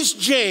 well, is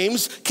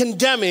James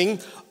condemning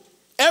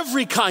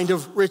every kind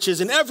of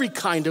riches and every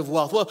kind of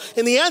wealth? Well,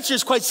 and the answer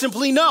is quite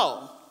simply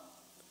no.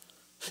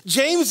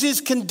 James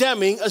is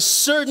condemning a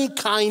certain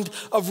kind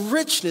of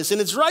richness, and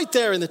it's right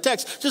there in the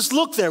text. Just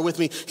look there with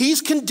me.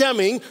 He's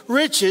condemning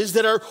riches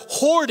that are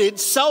hoarded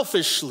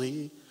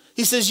selfishly.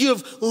 He says, you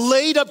have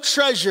laid up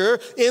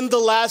treasure in the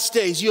last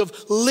days. You have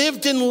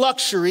lived in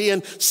luxury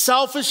and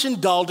selfish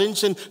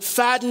indulgence and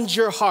fattened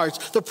your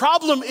hearts. The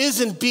problem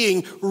isn't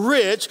being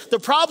rich. The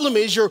problem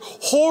is you're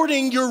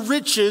hoarding your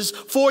riches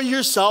for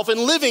yourself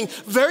and living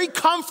very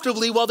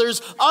comfortably while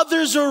there's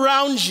others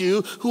around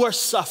you who are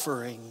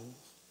suffering.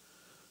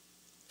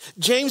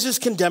 James is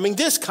condemning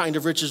this kind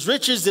of riches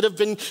that have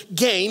been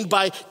gained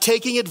by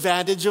taking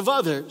advantage of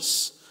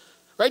others.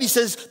 Right? He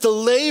says, the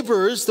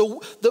laborers, the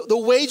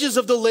wages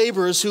of the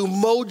laborers who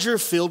mowed your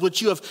field,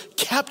 which you have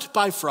kept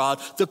by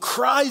fraud, the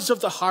cries of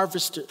the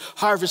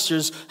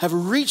harvesters have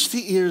reached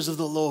the ears of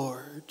the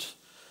Lord.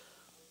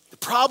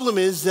 The problem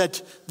is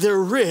that they're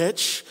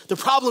rich. The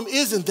problem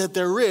isn't that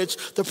they're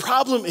rich. The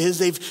problem is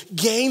they've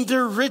gained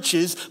their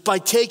riches by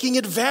taking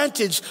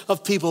advantage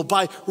of people,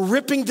 by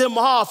ripping them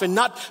off and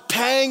not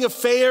paying a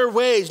fair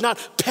wage, not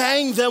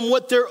paying them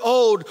what they're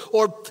owed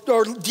or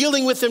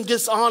dealing with them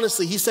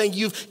dishonestly. He's saying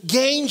you've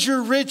gained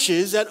your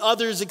riches at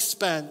others'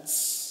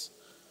 expense.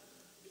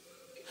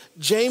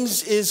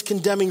 James is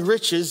condemning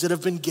riches that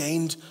have been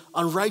gained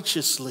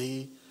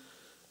unrighteously.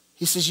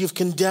 He says, you've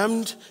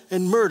condemned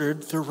and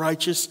murdered the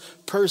righteous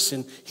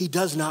person. He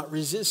does not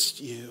resist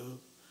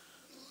you.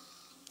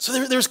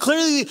 So there's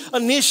clearly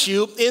an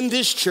issue in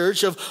this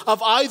church of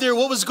either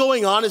what was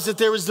going on is that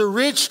there was the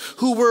rich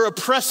who were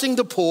oppressing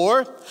the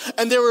poor,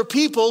 and there were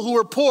people who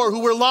were poor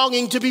who were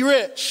longing to be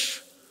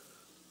rich.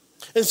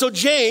 And so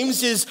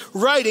James is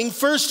writing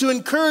first to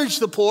encourage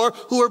the poor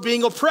who are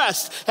being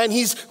oppressed. And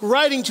he's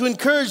writing to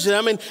encourage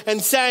them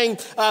and saying,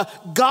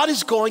 God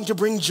is going to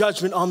bring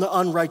judgment on the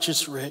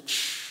unrighteous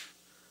rich.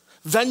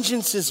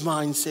 Vengeance is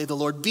mine, say the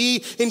Lord.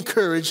 Be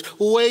encouraged.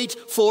 Wait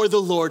for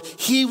the Lord.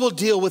 He will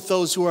deal with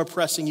those who are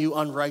oppressing you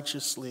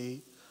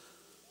unrighteously.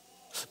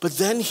 But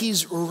then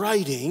he's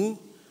writing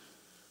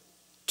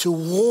to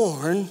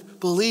warn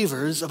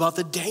believers about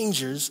the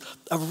dangers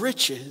of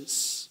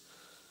riches.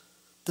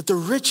 That the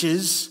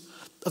riches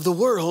of the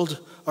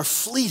world are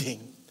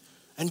fleeting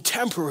and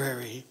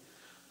temporary.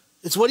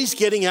 It's what he's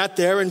getting at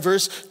there in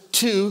verse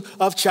 2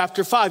 of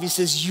chapter 5. He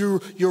says,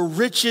 your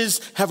riches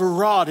have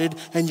rotted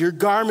and your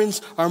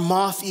garments are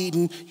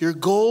moth-eaten. Your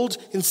gold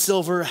and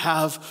silver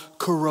have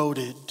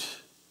corroded.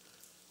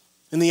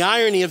 And the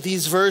irony of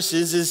these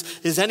verses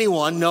is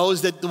anyone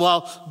knows that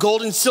while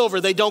gold and silver,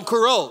 they don't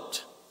corrode.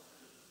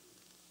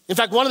 In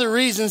fact, one of the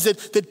reasons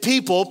that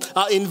people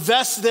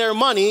invest their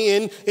money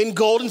in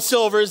gold and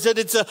silver is that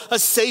it's a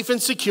safe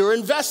and secure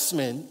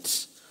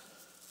investment.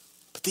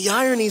 But the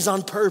irony is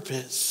on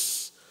purpose.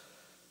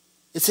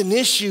 It's an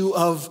issue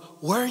of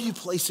where are you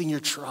placing your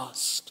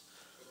trust?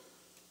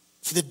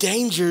 See, the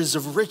dangers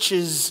of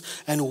riches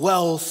and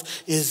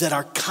wealth is that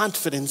our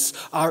confidence,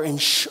 our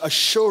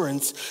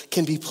assurance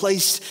can be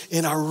placed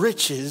in our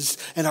riches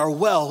and our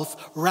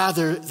wealth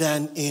rather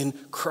than in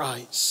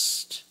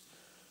Christ.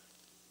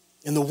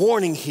 And the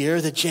warning here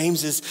that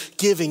James is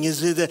giving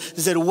is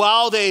that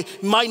while they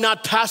might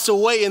not pass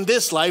away in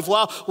this life,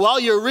 while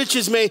your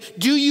riches may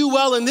do you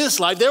well in this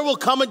life, there will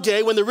come a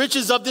day when the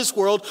riches of this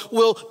world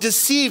will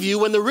deceive you,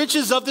 when the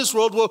riches of this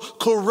world will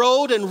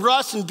corrode and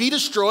rust and be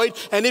destroyed.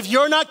 And if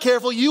you're not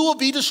careful, you will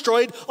be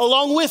destroyed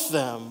along with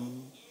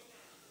them.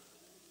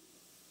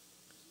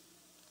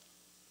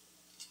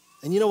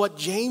 And you know what?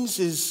 James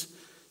is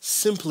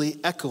simply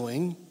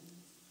echoing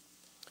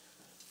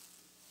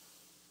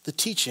the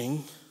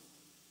teaching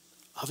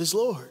of his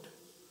Lord.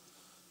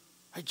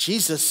 Right?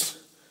 Jesus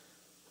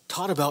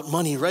taught about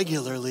money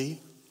regularly.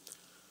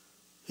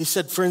 He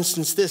said, for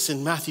instance, this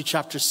in Matthew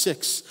chapter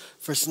 6,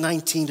 verse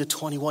 19 to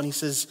 21. He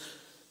says,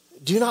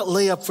 Do not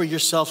lay up for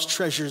yourselves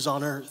treasures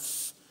on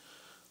earth,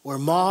 where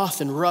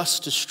moth and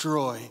rust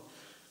destroy,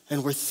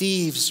 and where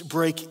thieves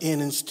break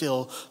in and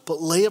steal.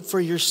 But lay up for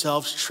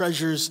yourselves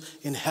treasures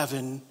in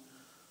heaven,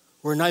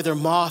 where neither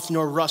moth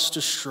nor rust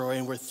destroy,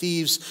 and where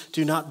thieves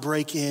do not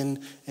break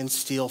in and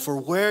steal. For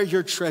where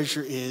your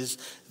treasure is,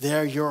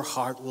 there your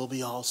heart will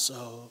be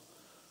also.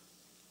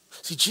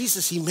 See,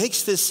 Jesus, he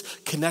makes this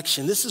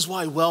connection. This is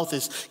why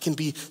wealth can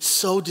be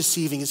so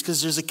deceiving. It's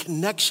because there's a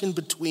connection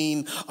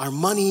between our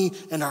money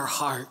and our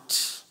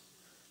heart.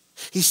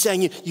 He's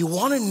saying, you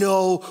want to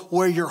know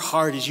where your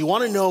heart is. You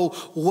want to know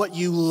what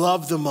you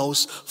love the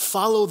most.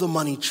 Follow the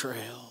money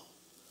trail.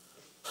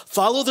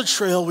 Follow the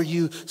trail where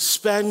you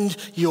spend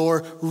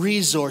your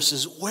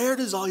resources. Where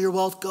does all your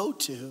wealth go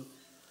to?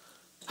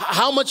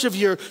 How much of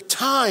your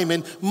time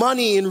and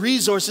money and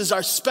resources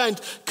are spent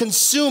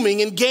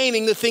consuming and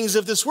gaining the things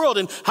of this world?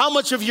 And how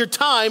much of your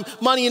time,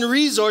 money, and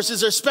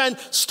resources are spent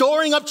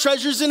storing up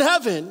treasures in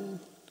heaven?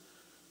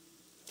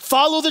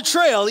 Follow the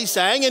trail, he's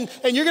saying,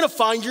 and you're going to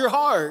find your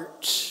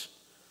heart.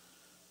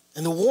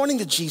 And the warning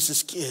that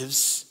Jesus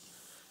gives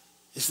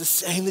is the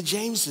same that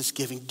James is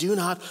giving. Do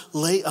not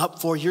lay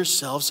up for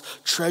yourselves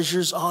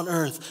treasures on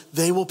earth.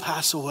 They will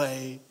pass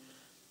away.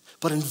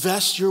 But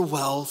invest your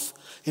wealth,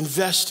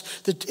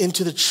 invest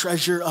into the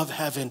treasure of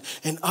heaven.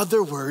 In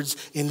other words,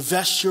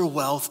 invest your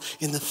wealth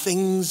in the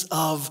things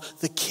of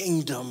the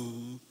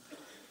kingdom.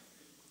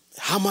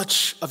 How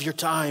much of your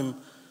time,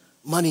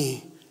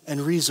 money,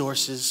 and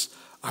resources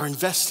are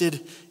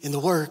invested in the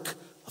work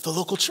of the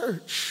local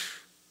church?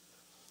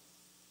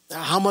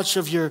 How much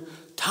of your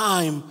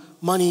time,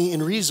 money,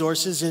 and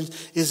resources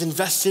is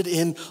invested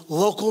in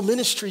local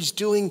ministries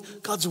doing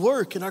God's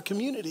work in our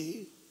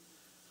community?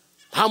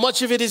 How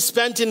much of it is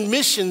spent in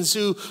missions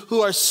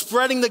who are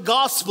spreading the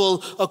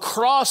gospel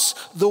across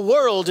the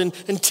world and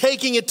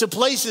taking it to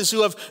places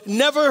who have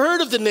never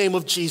heard of the name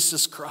of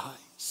Jesus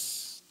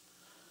Christ?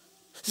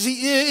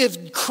 See,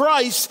 if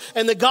Christ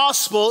and the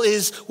gospel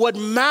is what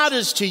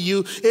matters to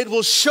you, it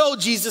will show,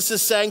 Jesus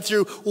is saying,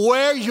 through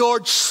where your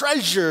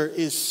treasure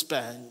is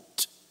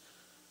spent.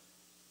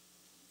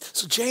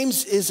 So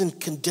James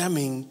isn't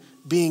condemning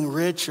being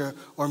rich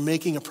or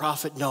making a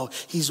profit. No,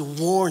 he's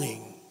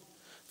warning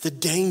the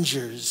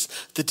dangers,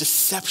 the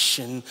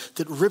deception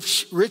that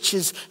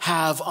riches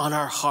have on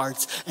our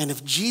hearts. And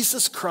if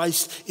Jesus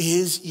Christ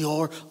is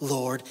your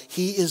Lord,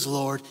 he is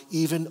Lord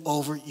even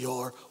over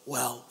your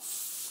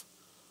wealth.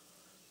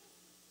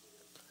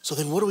 So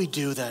then what do we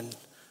do then?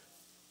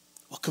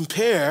 Well,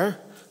 compare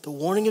the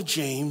warning of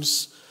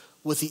James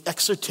with the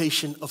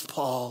exhortation of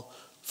Paul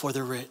for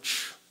the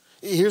rich.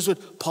 Here's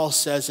what Paul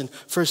says in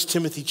 1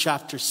 Timothy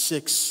chapter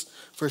 6,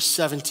 verse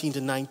 17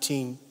 to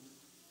 19.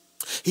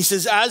 He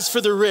says, as for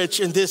the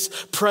rich in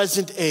this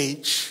present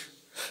age,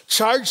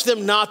 charge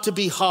them not to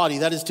be haughty,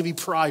 that is to be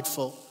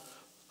prideful,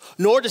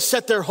 nor to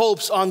set their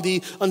hopes on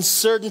the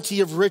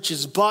uncertainty of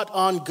riches, but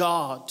on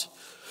God,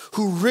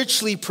 who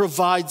richly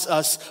provides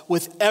us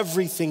with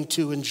everything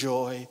to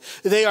enjoy.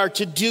 They are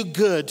to do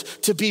good,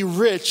 to be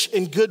rich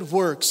in good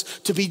works,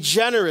 to be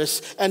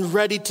generous and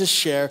ready to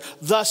share,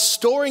 thus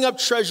storing up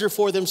treasure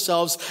for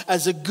themselves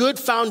as a good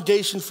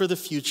foundation for the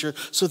future,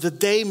 so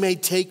that they may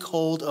take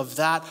hold of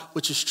that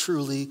which is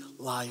truly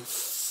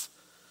life.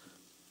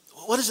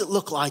 What does it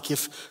look like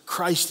if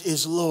Christ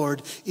is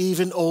Lord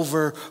even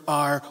over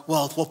our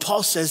wealth? Well,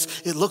 Paul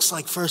says it looks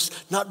like,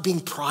 first, not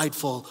being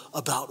prideful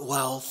about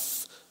wealth,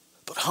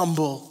 but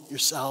humble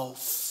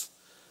yourself.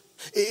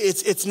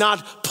 It's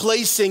not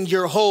placing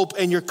your hope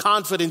and your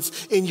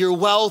confidence in your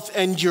wealth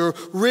and your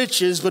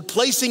riches, but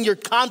placing your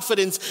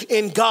confidence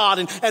in God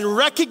and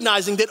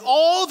recognizing that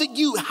all that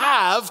you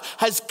have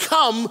has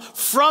come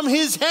from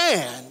his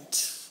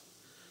hand.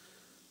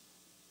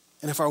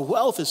 And if our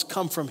wealth has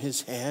come from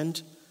his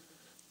hand,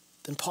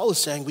 then Paul is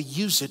saying we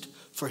use it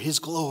for his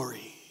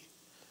glory.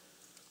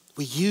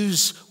 We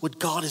use what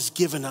God has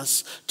given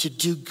us to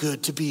do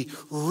good, to be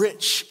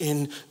rich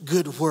in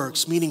good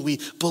works, meaning we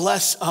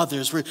bless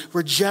others.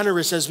 We're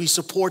generous as we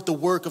support the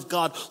work of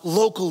God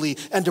locally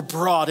and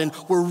abroad, and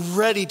we're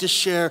ready to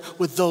share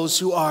with those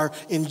who are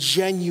in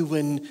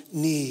genuine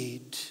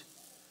need.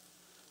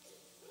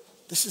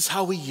 This is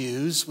how we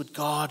use what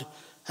God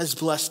has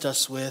blessed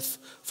us with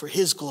for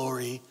his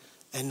glory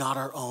and not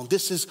our own.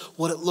 This is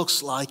what it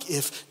looks like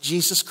if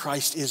Jesus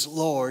Christ is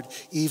Lord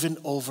even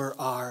over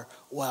our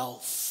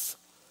wealth.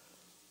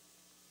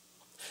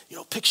 You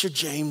know, picture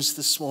James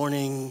this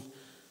morning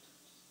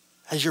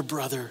as your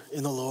brother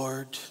in the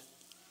Lord,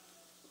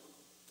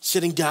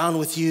 sitting down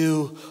with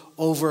you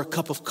over a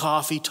cup of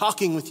coffee,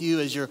 talking with you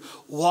as you're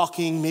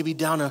walking maybe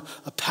down a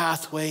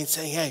pathway and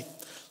saying, hey,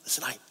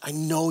 listen, I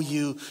know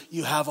you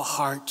have a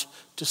heart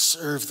to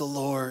serve the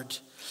Lord.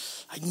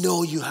 I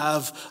know you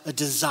have a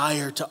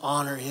desire to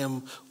honor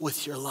him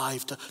with your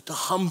life, to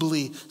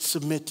humbly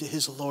submit to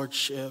his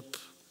lordship.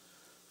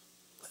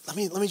 Let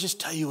me just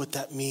tell you what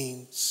that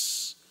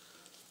means.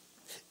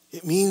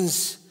 It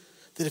means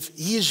that if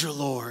he is your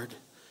Lord,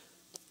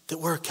 that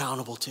we're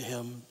accountable to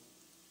him.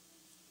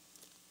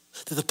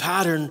 That the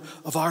pattern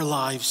of our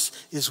lives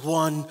is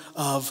one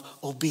of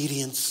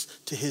obedience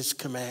to his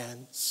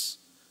commands.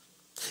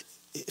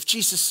 If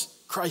Jesus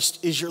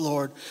Christ is your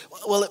Lord,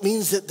 well, it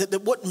means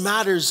that what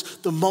matters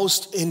the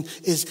most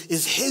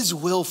is his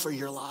will for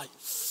your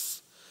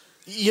life.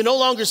 You no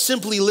longer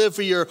simply live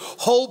for your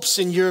hopes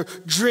and your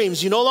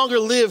dreams. You no longer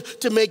live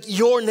to make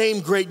your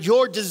name great.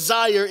 Your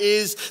desire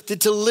is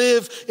to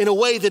live in a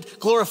way that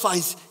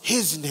glorifies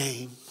his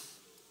name.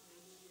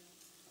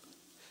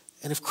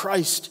 And if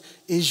Christ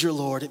is your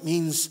Lord, it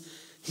means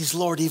he's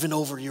Lord even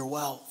over your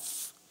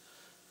wealth.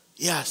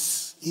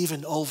 Yes,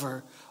 even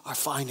over our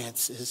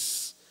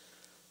finances.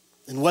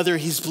 And whether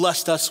he's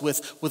blessed us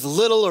with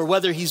little or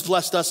whether he's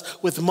blessed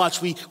us with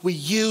much, we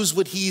use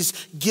what he's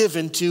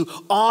given to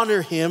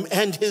honor him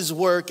and his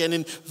work and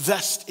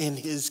invest in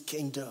his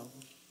kingdom.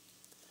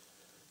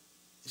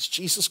 Is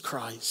Jesus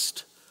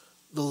Christ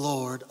the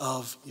Lord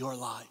of your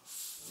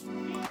life?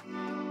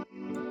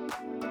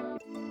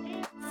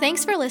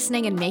 Thanks for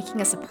listening and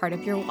making us a part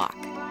of your walk.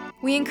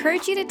 We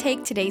encourage you to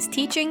take today's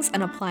teachings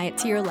and apply it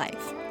to your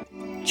life.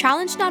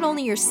 Challenge not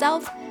only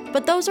yourself,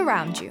 but those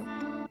around you.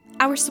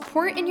 Our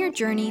support in your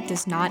journey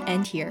does not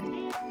end here.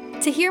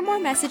 To hear more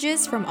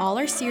messages from all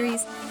our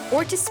series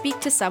or to speak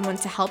to someone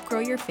to help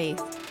grow your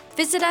faith,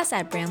 visit us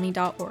at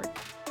brantley.org.